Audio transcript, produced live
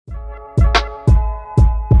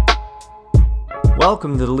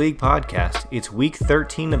Welcome to the League Podcast. It's week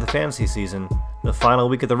 13 of the fantasy season, the final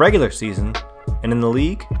week of the regular season, and in the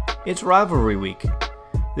league, it's rivalry week.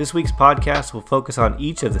 This week's podcast will focus on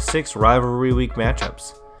each of the 6 rivalry week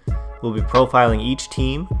matchups. We'll be profiling each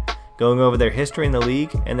team, going over their history in the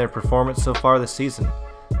league and their performance so far this season.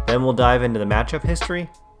 Then we'll dive into the matchup history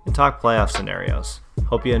and talk playoff scenarios.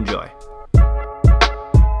 Hope you enjoy.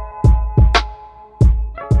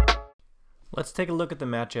 Let's take a look at the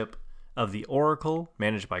matchup of the Oracle,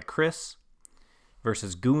 managed by Chris,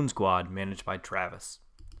 versus Goon Squad, managed by Travis.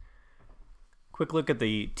 Quick look at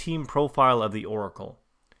the team profile of the Oracle.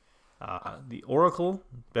 The Oracle,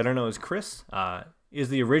 better known as Chris, is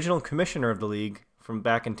the original commissioner of the league from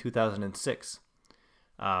back in 2006.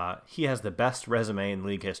 He has the best resume in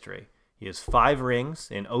league history. He has 5 rings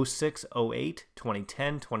in 06, 08,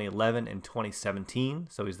 2010, 2011, and 2017,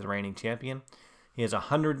 so he's the reigning champion. He has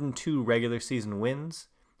 102 regular season wins.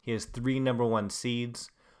 He has 3 number 1 seeds,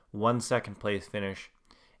 1 second place finish,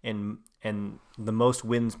 and the most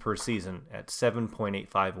wins per season at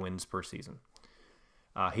 7.85 wins per season.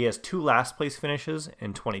 He has 2 last place finishes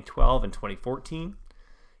in 2012 and 2014.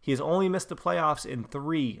 He has only missed the playoffs in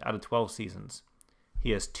 3 out of 12 seasons. He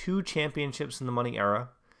has 2 championships in the money era.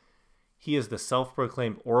 He is the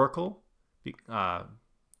self-proclaimed Oracle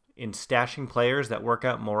in stashing players that work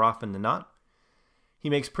out more often than not. He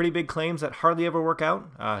makes pretty big claims that hardly ever work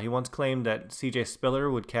out. He once claimed that CJ Spiller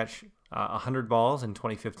would catch 100 balls in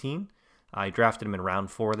 2015. I drafted him in round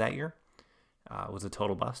 4 that year. It was a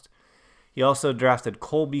total bust. He also drafted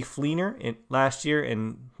Colby Fleener last year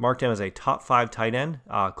and marked him as a top 5 tight end.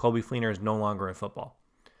 Colby Fleener is no longer in football.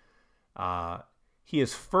 He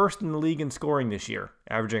is first in the league in scoring this year,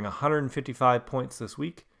 averaging 155 points this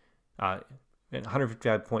week,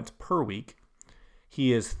 155 points per week.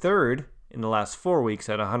 He is third in the last 4 weeks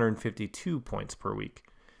at 152 points per week.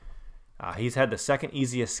 He's had the second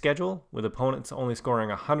easiest schedule, with opponents only scoring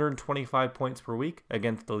 125 points per week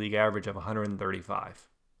against the league average of 135.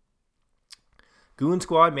 Goon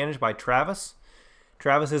Squad, managed by Travis.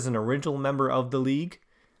 Travis is an original member of the league.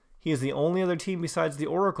 He is the only other team besides the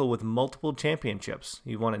Oracle with multiple championships.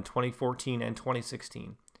 He won in 2014 and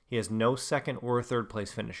 2016. He has no second or third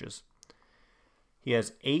place finishes. He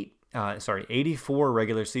has 84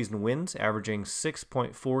 regular season wins, averaging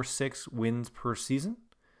 6.46 wins per season.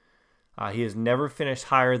 He has never finished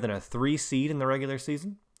higher than a 3 seed in the regular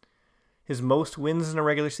season. His most wins in a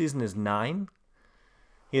regular season is 9.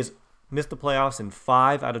 He has missed the playoffs in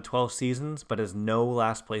 5 out of 12 seasons, but has no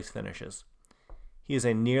last place finishes. He is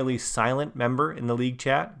a nearly silent member in the league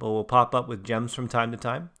chat, but will pop up with gems from time to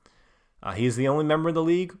time. He is the only member of the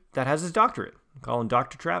league that has his doctorate. We call him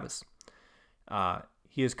Dr. Travis.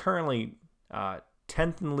 He is currently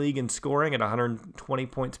 10th in the league in scoring at 120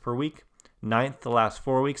 points per week, 9th the last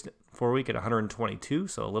 4 week at 122,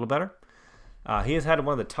 so a little better. He has had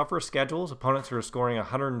one of the tougher schedules. Opponents are scoring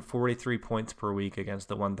 143 points per week against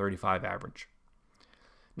the 135 average.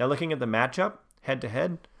 Now looking at the matchup,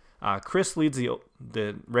 head-to-head, Chris leads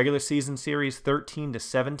the regular season series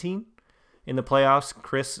 13-17. In the playoffs,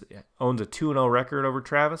 Chris owns a 2-0 record over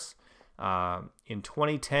Travis. In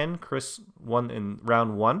 2010, Chris won in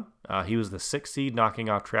round 1. He was the 6th seed, knocking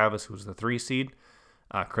off Travis, who was the 3 seed.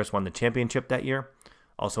 Chris won the championship that year.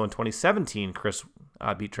 Also in 2017, Chris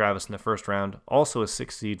beat Travis in the first round, also a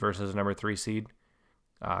 6th seed versus a number 3 seed.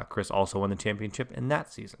 Chris also won the championship in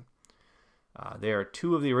that season. They are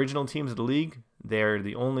 2 of the original teams of the league. They're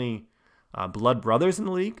the only blood brothers in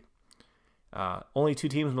the league. Only 2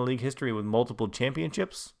 teams in the league history with multiple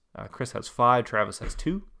championships. Chris has 5, Travis has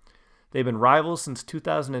 2. They've been rivals since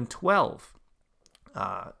 2012.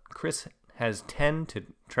 Chris has 10 to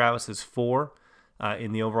Travis's 4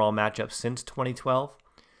 in the overall matchup since 2012.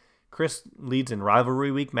 Chris leads in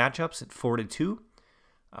rivalry week matchups at 4-2.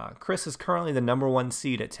 Chris is currently the number 1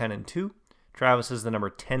 seed at 10-2. Travis is the number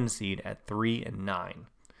 10 seed at 3-9.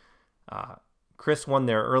 Chris won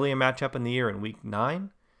their earlier matchup in the year in week 9.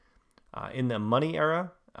 In the money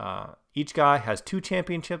era, each guy has 2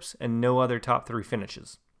 championships and no other top 3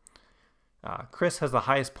 finishes. Chris has the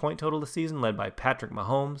highest point total this season, led by Patrick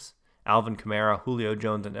Mahomes, Alvin Kamara, Julio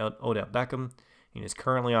Jones, and Odell Beckham, and is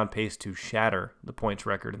currently on pace to shatter the points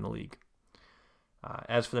record in the league.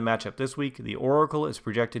 As for the matchup this week, the Oracle is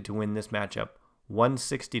projected to win this matchup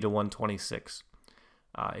 160-126.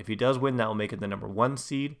 If he does win, that will make it the number 1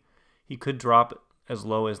 seed. He could drop as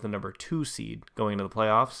low as the number 2 seed going into the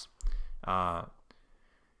playoffs.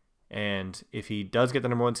 And if he does get the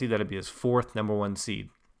number 1 seed, that would be his 4th number 1 seed.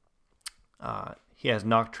 He has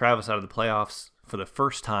knocked Travis out of the playoffs for the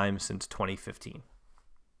first time since 2015.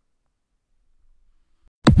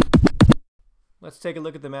 Let's take a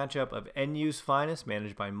look at the matchup of NU's Finest,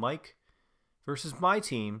 managed by Mike, versus my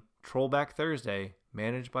team, Trollback Thursday,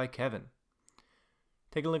 managed by Kevin.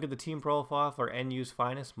 Take a look at the team profile for NU's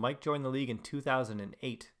Finest. Mike joined the league in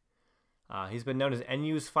 2008. He's been known as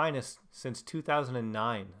NU's Finest since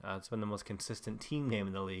 2009. It's been the most consistent team name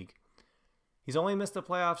in the league. He's only missed the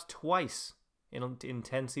playoffs twice in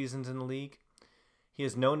 10 seasons in the league. He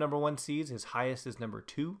has no number 1 seeds. His highest is number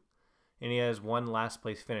 2. And he has 1 last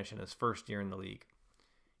place finish in his first year in the league.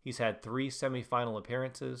 He's had 3 semifinal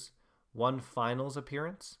appearances, 1 finals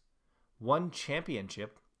appearance, 1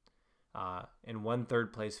 championship, and 1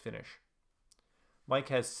 third place finish. Mike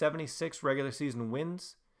has 76 regular season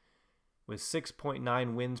wins with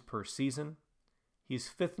 6.9 wins per season. He's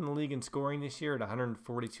 5th in the league in scoring this year at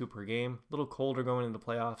 142 per game. A little colder going into the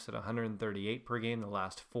playoffs at 138 per game the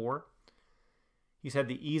last 4. He's had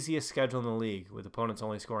the easiest schedule in the league, with opponents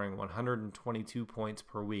only scoring 122 points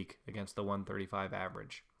per week against the 135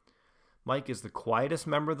 average. Mike is the quietest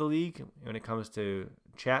member of the league when it comes to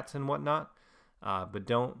chats and whatnot, but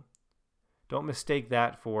don't mistake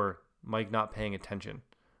that for Mike not paying attention.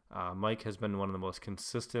 Mike has been one of the most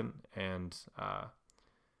consistent and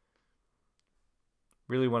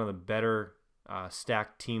really one of the better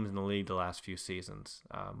stacked teams in the league the last few seasons.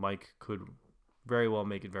 Mike could very well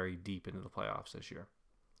make it very deep into the playoffs this year.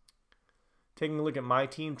 Taking a look at my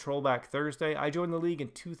team, Trollback Thursday. I joined the league in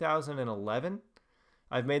 2011.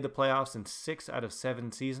 I've made the playoffs in 6 out of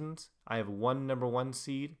 7 seasons. I have 1 number 1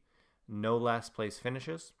 seed, no last place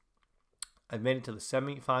finishes. I've made it to the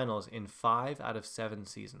semifinals in 5 out of 7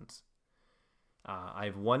 seasons. I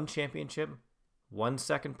have 1 championship, 1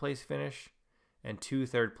 second place finish, and 2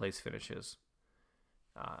 third place finishes.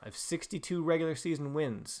 I have 62 regular season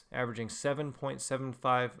wins, averaging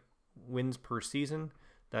 7.75 wins per season.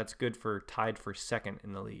 That's good for tied for 2nd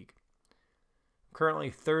in the league. I'm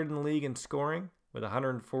currently 3rd in the league in scoring with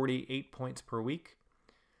 148 points per week.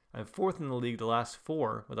 I'm 4th in the league the last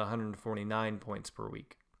 4 with 149 points per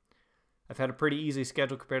week. I've had a pretty easy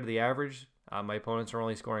schedule compared to the average. My opponents are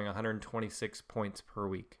only scoring 126 points per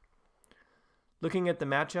week. Looking at the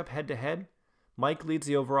matchup head-to-head, Mike leads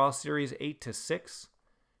the overall series 8-6.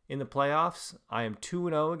 In the playoffs, I am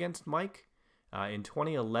 2-0 against Mike. In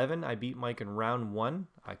 2011, I beat Mike in round 1.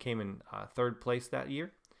 I came in 3rd place that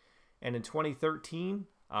year. And in 2013,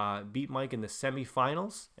 beat Mike in the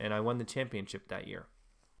semifinals, and I won the championship that year.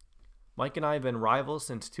 Mike and I have been rivals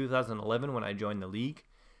since 2011 when I joined the league.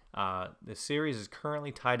 The series is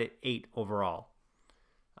currently tied at 8 overall.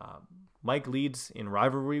 Mike leads in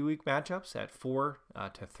rivalry week matchups at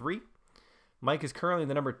 4-3. Mike is currently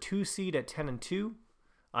the number 2 seed at 10-2.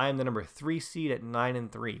 I am the number 3 seed at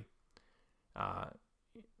 9-3.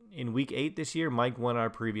 In week 8 this year, Mike won our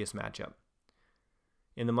previous matchup.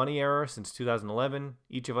 In the money era since 2011,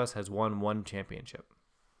 each of us has won 1 championship.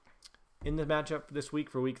 In the matchup this week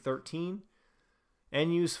for week 13,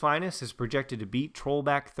 NU's Finest is projected to beat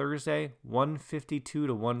Trollback Thursday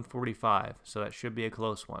 152-145, so that should be a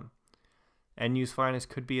close one. NU's Finest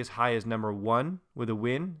could be as high as number 1 with a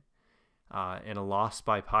win and a loss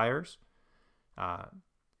by Pyres.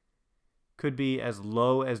 Could be as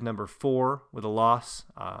low as number 4 with a loss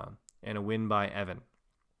and a win by Evan.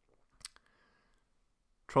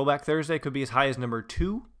 Trollback Thursday could be as high as number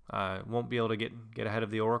 2. Won't be able to get ahead of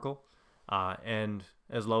the Oracle. And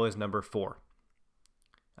as low as number 4.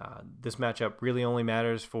 This matchup really only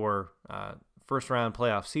matters for first round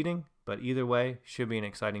playoff seeding, but either way, should be an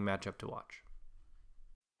exciting matchup to watch.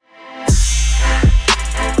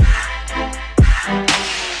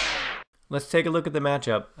 Let's take a look at the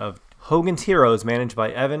matchup of Hogan's Heroes, managed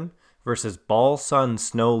by Evan, versus Ball Sun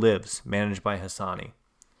Snow Lives, managed by Hassani.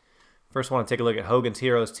 First, I want to take a look at Hogan's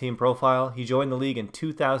Heroes team profile. He joined the league in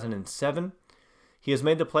 2007. He has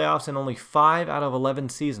made the playoffs in only 5 out of 11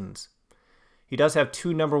 seasons. He does have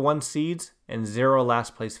 2 number 1 seeds and 0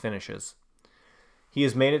 last place finishes. He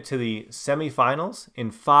has made it to the semifinals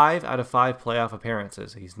in 5 out of 5 playoff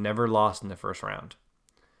appearances. He's never lost in the first round.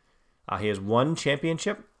 He has 1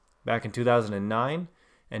 championship back in 2009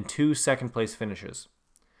 and 2 second place finishes.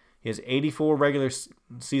 He has 84 regular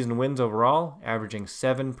season wins overall, averaging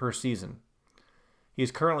 7 per season. He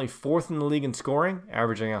is currently 4th in the league in scoring,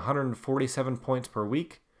 averaging 147 points per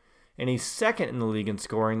week, and he's 2nd in the league in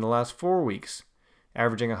scoring the last 4 weeks,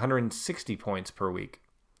 averaging 160 points per week.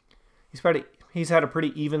 He's had a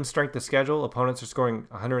pretty even strength of schedule. Opponents are scoring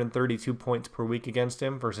 132 points per week against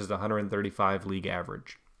him versus the 135 league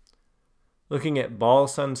average. Looking at Ball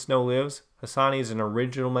Sun Snow Lives, Hassani is an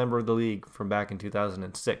original member of the league from back in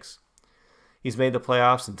 2006. He's made the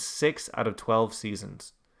playoffs in 6 out of 12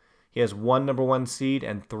 seasons. He has 1 number 1 seed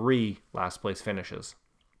and 3 last place finishes.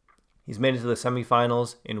 He's made it to the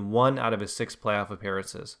semifinals in 1 out of his 6 playoff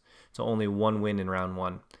appearances, so only 1 win in round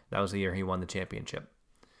 1. That was the year he won the championship.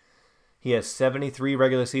 He has 73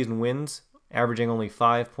 regular season wins, averaging only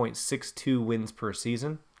 5.62 wins per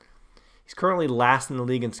season. He's currently last in the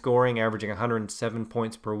league in scoring, averaging 107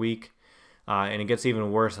 points per week. And it gets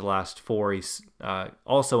even worse the last 4. He's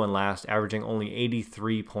also in last, averaging only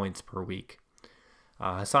 83 points per week.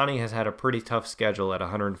 Hassani has had a pretty tough schedule at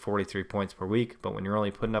 143 points per week, but when you're only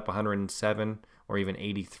putting up 107 or even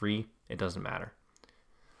 83, it doesn't matter.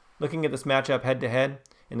 Looking at this matchup head-to-head,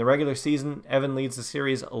 in the regular season, Evan leads the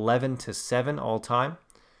series 11-7 all time.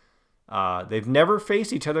 They've never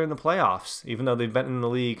faced each other in the playoffs, even though they've been in the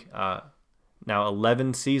league now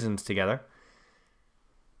 11 seasons together.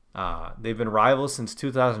 They've been rivals since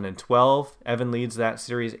 2012. Evan leads that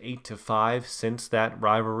series 8-5 since that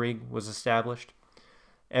rivalry was established.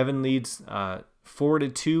 Evan leads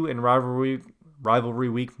 4-2 in rivalry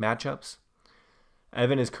week matchups.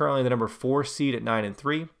 Evan is currently the number 4 seed at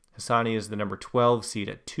 9-3. Hassani is the number 12 seed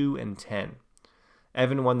at 2-10.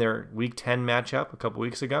 Evan won their Week 10 matchup a couple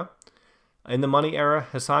weeks ago. In the money era,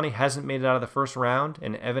 Hassani hasn't made it out of the first round,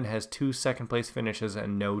 and Evan has 2 second-place finishes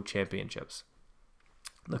and no championships.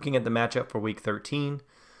 Looking at the matchup for Week 13,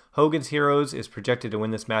 Hogan's Heroes is projected to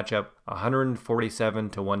win this matchup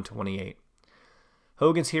 147-128.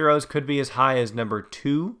 Hogan's Heroes could be as high as number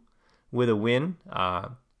 2 with a win,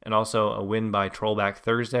 and also a win by Trollback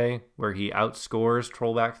Thursday, where he outscores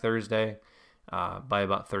Trollback Thursday by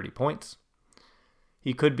about 30 points.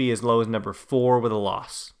 He could be as low as number 4 with a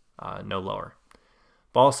loss, no lower.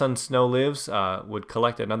 Ball Sun Snow Lives would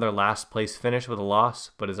collect another last place finish with a loss,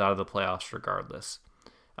 but is out of the playoffs regardless.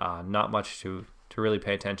 Not much to really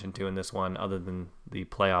pay attention to in this one other than the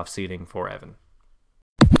playoff seeding for Evan.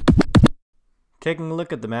 Taking a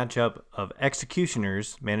look at the matchup of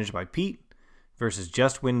Executioners, managed by Pete, versus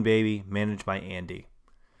Just Win Baby, managed by Andy.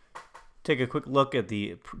 Take a quick look at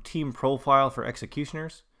the team profile for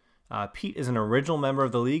Executioners. Pete is an original member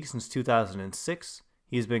of the league since 2006.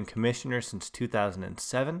 He has been commissioner since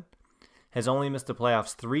 2007. Has only missed the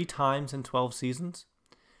playoffs 3 times in 12 seasons.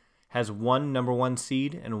 Has 1 number 1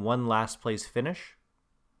 seed and 1 last place finish.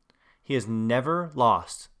 He has never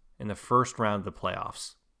lost in the first round of the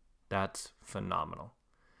playoffs. That's phenomenal.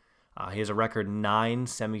 He has a record 9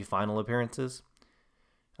 semifinal appearances.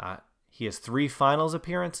 He has 3 finals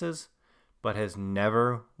appearances, but has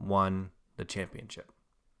never won the championship.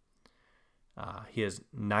 He has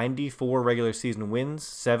 94 regular season wins,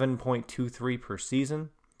 7.23 per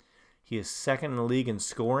season. He is second in the league in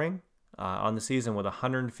scoring on the season with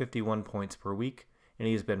 151 points per week, and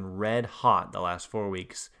he has been red hot the last 4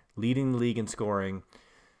 weeks, leading the league in scoring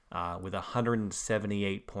with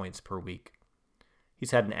 178 points per week.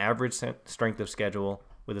 He's had an average strength of schedule,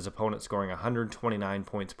 with his opponent scoring 129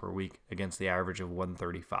 points per week against the average of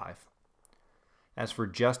 135. As for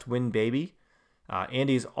Just Win Baby,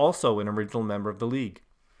 Andy is also an original member of the league.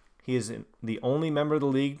 He is the only member of the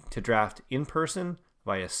league to draft in person,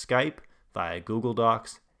 via Skype, via Google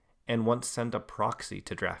Docs, and once sent a proxy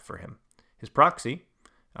to draft for him. His proxy,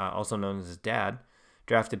 also known as his dad,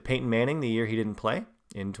 drafted Peyton Manning the year he didn't play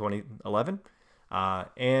in 2011,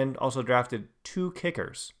 and also drafted 2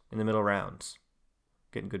 kickers in the middle rounds,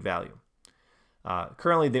 getting good value.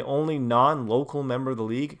 Currently the only non-local member of the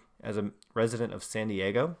league as a resident of San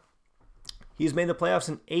Diego. He's made the playoffs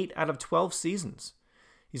in 8 out of 12 seasons.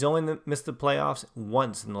 He's only missed the playoffs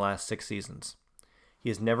once in the last 6 seasons. He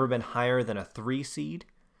has never been higher than a 3 seed.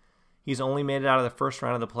 He's only made it out of the first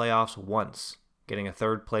round of the playoffs once, getting a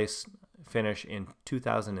 3rd place finish in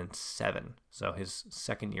 2007, so his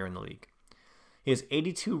 2nd year in the league. He has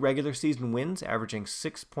 82 regular season wins, averaging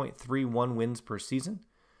 6.31 wins per season.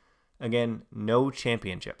 Again, no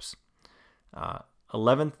championships.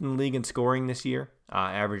 11th in the league in scoring this year,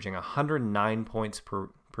 averaging 109 points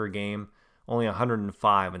per game, only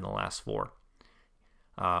 105 in the last 4.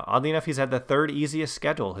 Oddly enough, he's had the 3rd easiest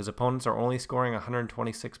schedule. His opponents are only scoring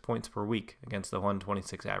 126 points per week against the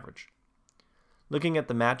 126 average. Looking at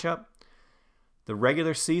the matchup, the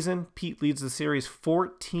regular season, Pete leads the series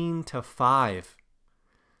 14-5.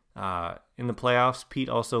 In the playoffs, Pete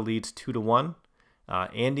also leads 2-1.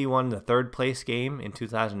 Andy won the 3rd place game in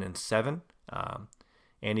 2007.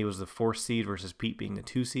 Andy was the 4th seed versus Pete being the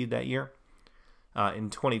 2 seed that year. In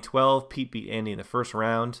 2012, Pete beat Andy in the first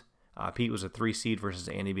round. Pete was a 3 seed versus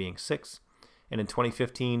Andy being 6. And in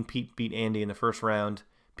 2015, Pete beat Andy in the first round.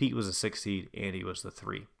 Pete was a 6 seed. Andy was the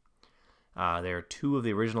 3. They are 2 of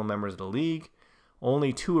the original members of the league.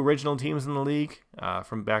 Only 2 original teams in the league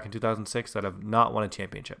from back in 2006 that have not won a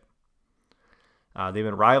championship. They've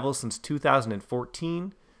been rivals since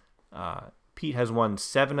 2014. Pete has won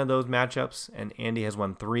 7 of those matchups, and Andy has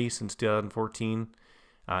won 3 since 2014.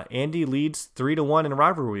 Andy leads 3-1 in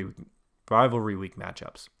rivalry week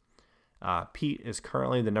matchups. Pete is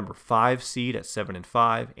currently the number 5 seed at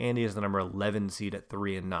 7-5. Andy is the number 11 seed at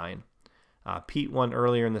 3-9. Pete won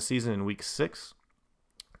earlier in the season in week 6.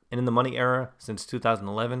 And in the money era since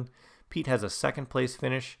 2011, Pete has a second place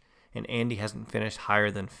finish, and Andy hasn't finished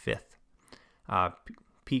higher than 5th.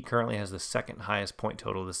 Pete currently has the second highest point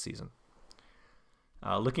total this season.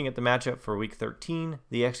 Looking at the matchup for week 13,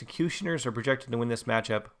 the Executioners are projected to win this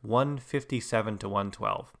matchup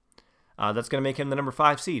 157-112. That's going to make him the number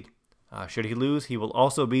 5 seed. Should he lose, he will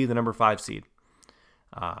also be the number 5 seed.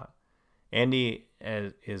 Andy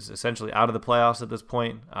is essentially out of the playoffs at this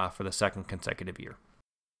point for the second consecutive year.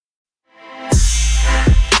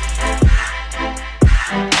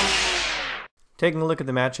 Taking a look at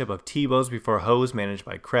the matchup of T-Bows Before Hoes, managed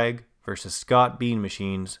by Craig, versus Scott Bean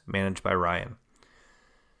Machines, managed by Ryan.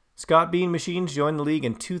 Scott Bean Machines joined the league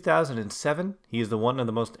in 2007. He is one of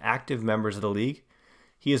the most active members of the league.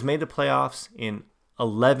 He has made the playoffs in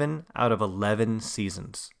 11 out of 11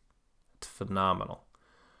 seasons. It's phenomenal.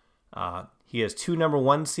 He has 2 number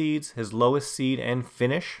 1 seeds. His lowest seed and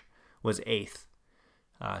finish was 8th.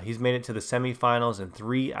 He's made it to the semifinals in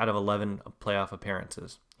 3 out of 11 playoff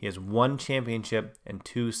appearances. He has 1 championship and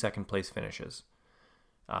 2 second place finishes.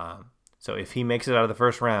 So if he makes it out of the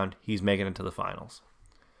first round, he's making it to the finals.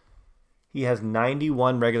 He has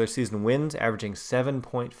 91 regular season wins, averaging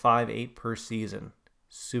 7.58 per season.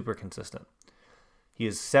 Super consistent. He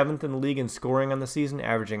is 7th in the league in scoring on the season,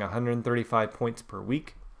 averaging 135 points per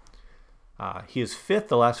week. He is 5th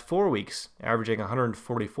the last 4 weeks, averaging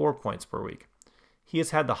 144 points per week. He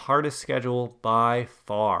has had the hardest schedule by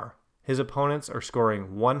far. His opponents are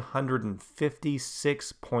scoring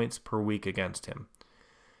 156 points per week against him.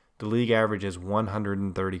 The league average is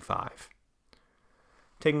 135.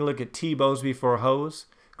 Taking a look at T-Bows Before Hoes,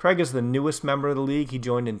 Craig is the newest member of the league. He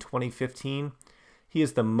joined in 2015. He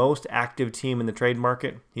is the most active team in the trade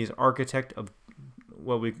market. He's architect of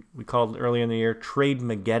what we called earlier in the year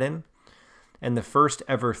Trade-Mageddon, and the first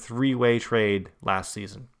ever 3-way trade last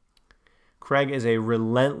season. Craig is a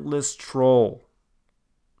relentless troll.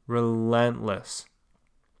 Relentless.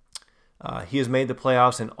 He has made the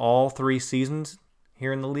playoffs in all 3 seasons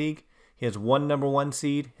here in the league. He has 1 number 1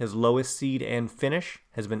 seed. His lowest seed and finish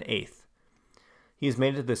has been 8th. He has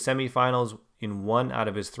made it to the semifinals in 1 out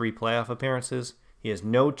of his 3 playoff appearances. He has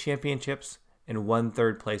no championships and 1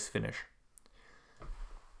 third place finish.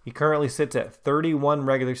 He currently sits at 31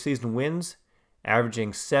 regular season wins,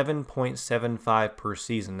 averaging 7.75 per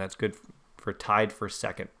season. That's good for tied for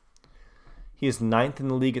second. He is 9th in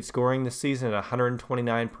the league at scoring this season at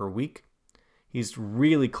 129 per week. He's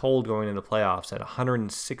really cold going into the playoffs at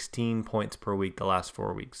 116 points per week the last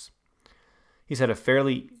 4 weeks. He's had a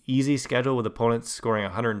fairly easy schedule with opponents scoring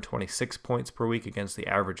 126 points per week against the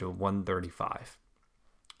average of 135.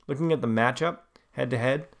 Looking at the matchup,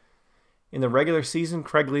 head-to-head, in the regular season,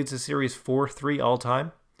 Craig leads the series 4-3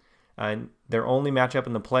 all-time. And their only matchup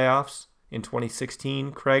in the playoffs in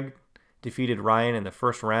 2016, Craig defeated Ryan in the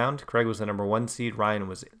first round. Craig was the number 1 seed. Ryan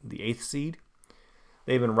was the 8th seed.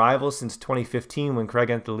 They've been rivals since 2015 when Craig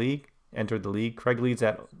entered the league. Craig leads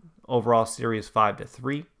that overall series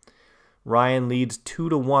 5-3. Ryan leads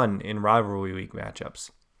 2-1 in rivalry week matchups.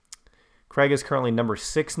 Craig is currently number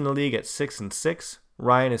 6 in the league at 6-6.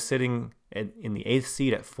 Ryan is sitting in the 8th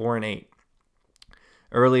seed at 4-8.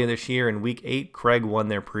 Earlier this year in week 8, Craig won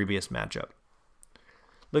their previous matchup.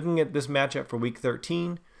 Looking at this matchup for week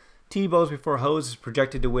 13, T-Bows Before Hoes is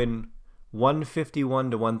projected to win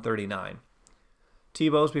 151-139.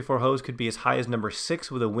 T-Bows Before Hoes could be as high as number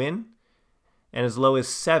 6 with a win and as low as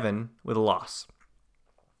 7 with a loss.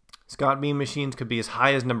 Scott Bean Machines could be as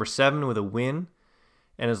high as number 7 with a win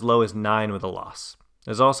and as low as 9 with a loss.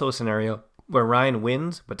 There's also a scenario where Ryan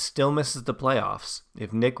wins but still misses the playoffs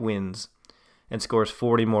if Nick wins and scores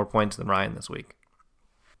 40 more points than Ryan this week.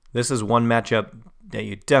 This is one matchup that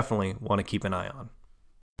you definitely want to keep an eye on.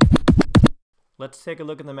 Let's take a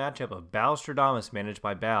look at the matchup of Balstradamus, managed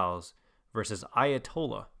by Bals, versus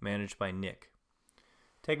Ayatollah, managed by Nick.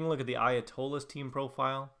 Taking a look at the Ayatollah's team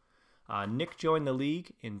profile, Nick joined the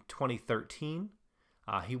league in 2013.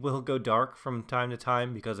 He will go dark from time to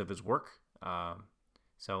time because of his work,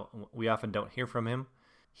 so we often don't hear from him.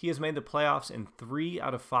 He has made the playoffs in 3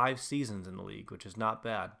 out of 5 seasons in the league, which is not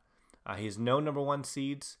bad. He has no number 1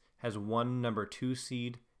 seeds, has 1 number 2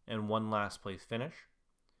 seed, and 1 last place finish.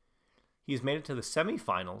 He's made it to the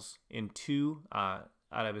semifinals in 2 out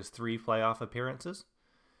of his 3 playoff appearances.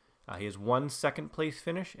 He has 1 second place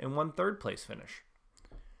finish and 1 third place finish.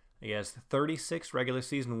 He has 36 regular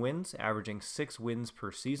season wins, averaging 6 wins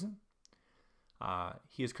per season.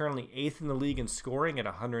 He is currently 8th in the league in scoring at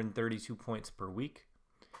 132 points per week.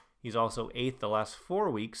 He's also 8th the last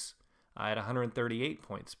 4 weeks at 138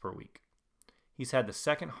 points per week. He's had the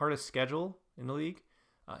second hardest schedule in the league.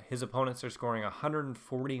 His opponents are scoring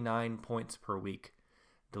 149 points per week.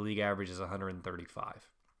 The league average is 135.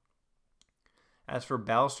 As for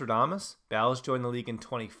Balstradamus, Bals joined the league in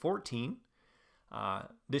 2014.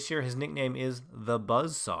 This year his nickname is the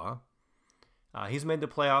Buzzsaw. He's made the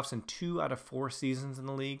playoffs in 2 out of 4 seasons in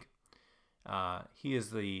the league. He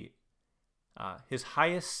is his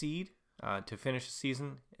highest seed to finish the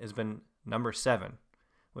season has been number 7,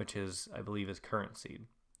 which is, I believe, his current seed.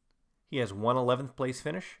 He has 1 11th place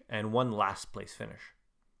finish and 1 last place finish.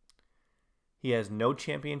 He has no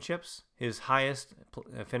championships. His highest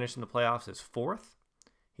finish in the playoffs is 4th.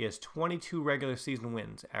 He has 22 regular season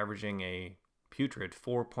wins, averaging a putrid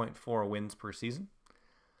 4.4 wins per season.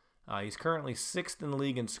 He's currently 6th in the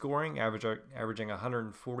league in scoring, averaging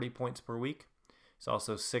 140 points per week. He's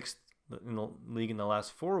also 6th in the league in the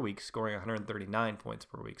last 4 weeks, scoring 139 points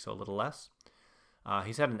per week, so a little less.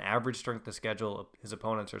 He's had an average strength of schedule. His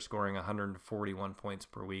opponents are scoring 141 points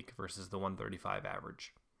per week versus the 135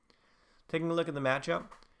 average. Taking a look at the matchup,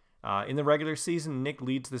 in the regular season, Nick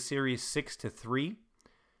leads the series 6-3.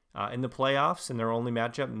 In the playoffs, in their only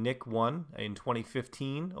matchup, Nick won in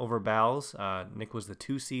 2015 over Bals. Nick was the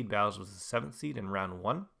 2 seed, Bals was the 7th seed in round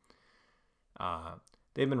 1.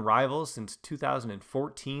 They've been rivals since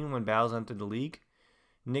 2014 when Bals entered the league.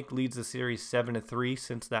 Nick leads the series 7-3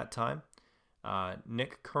 since that time.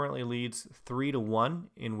 Nick currently leads 3-1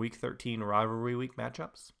 in Week 13 rivalry week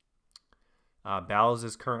matchups. Bals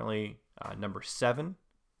is currently number 7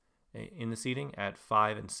 in the seeding at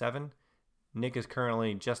 5-7. Nick is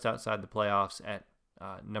currently just outside the playoffs at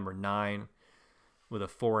number 9 with a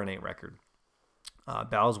 4-8 record.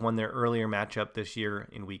 Bals won their earlier matchup this year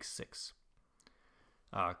in Week 6.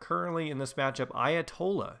 Currently in this matchup,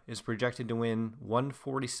 Ayatollah is projected to win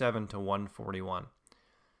 147-141.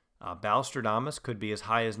 Balstradamus could be as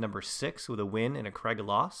high as number 6 with a win and a Craig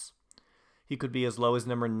loss. He could be as low as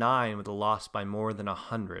number 9 with a loss by more than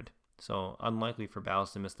 100. So unlikely for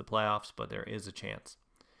Bals to miss the playoffs, but there is a chance.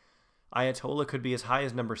 Ayatollah could be as high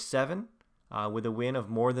as number 7 with a win of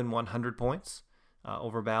more than 100 points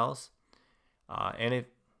over Bals, and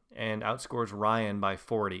outscores Ryan by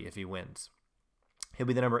 40 if he wins. He'll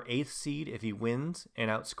be the number 8th seed if he wins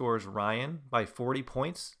and outscores Ryan by 40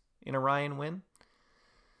 points in a Ryan win.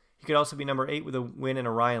 He could also be number 8 with a win and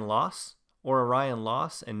a Ryan loss, or a Ryan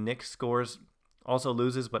loss and Nick also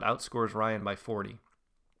loses but outscores Ryan by 40.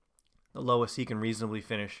 The lowest he can reasonably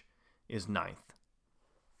finish is 9th.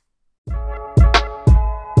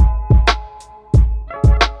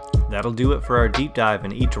 That'll do it for our deep dive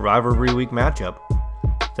in each rivalry week matchup.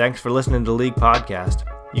 Thanks for listening to the League Podcast.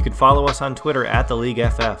 You can follow us on Twitter at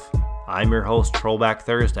TheLeagueFF. I'm your host, Trollback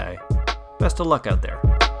Thursday. Best of luck out there.